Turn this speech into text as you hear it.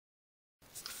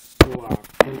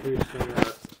Country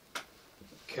singer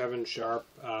Kevin Sharp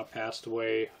passed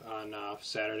away on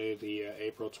Saturday,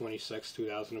 April 26,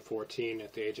 2014,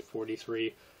 at the age of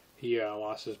 43. He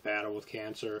lost his battle with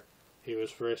cancer. He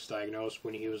was first diagnosed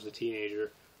when he was a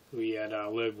teenager. He had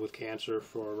lived with cancer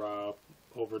for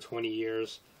over 20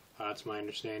 years. It's my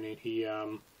understanding. He,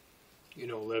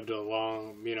 lived a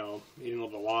long, he didn't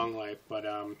live a long life, but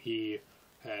he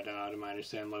had, to my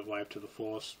understanding, lived life to the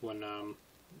fullest when,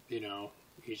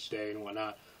 each day and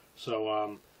whatnot.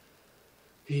 So,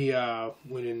 he,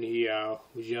 when he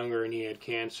was younger and he had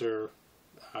cancer,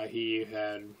 he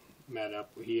had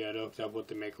hooked up with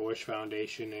the Make-A-Wish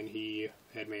Foundation, and he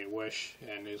had made a wish,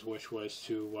 and his wish was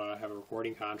to have a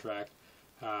recording contract,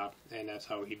 and that's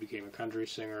how he became a country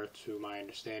singer, to my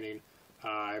understanding.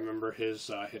 I remember his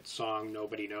hit song,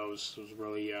 Nobody Knows. It was a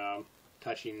really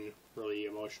touching, really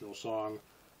emotional song.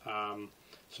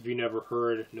 So if you never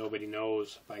heard Nobody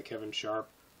Knows by Kevin Sharp,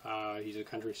 he's a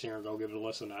country singer, go give it a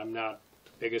listen. I'm not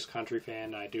the biggest country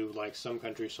fan. I do like some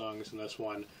country songs, and this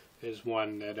one is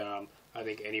one that I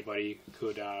think anybody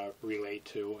could relate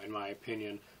to, in my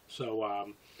opinion.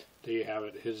 So there you have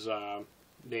it. His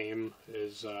name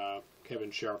is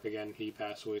Kevin Sharp again. He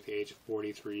passed away at the age of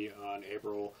 43 on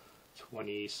April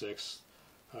 26th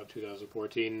of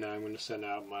 2014. I'm going to send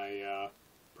out my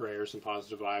prayers and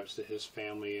positive vibes to his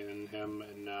family and him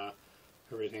and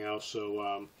everything else. So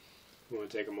I'm going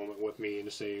to take a moment with me and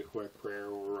to say a quick prayer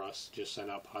or us just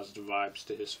send out positive vibes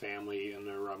to his family and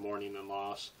their mourning and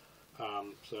loss.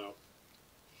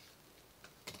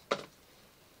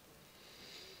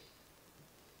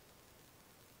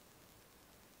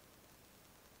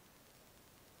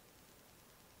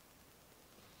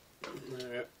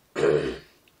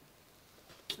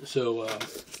 So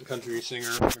a country singer,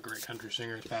 a great country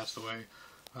singer, has passed away.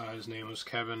 His name was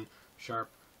Kevin Sharp.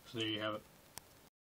 So there you have it.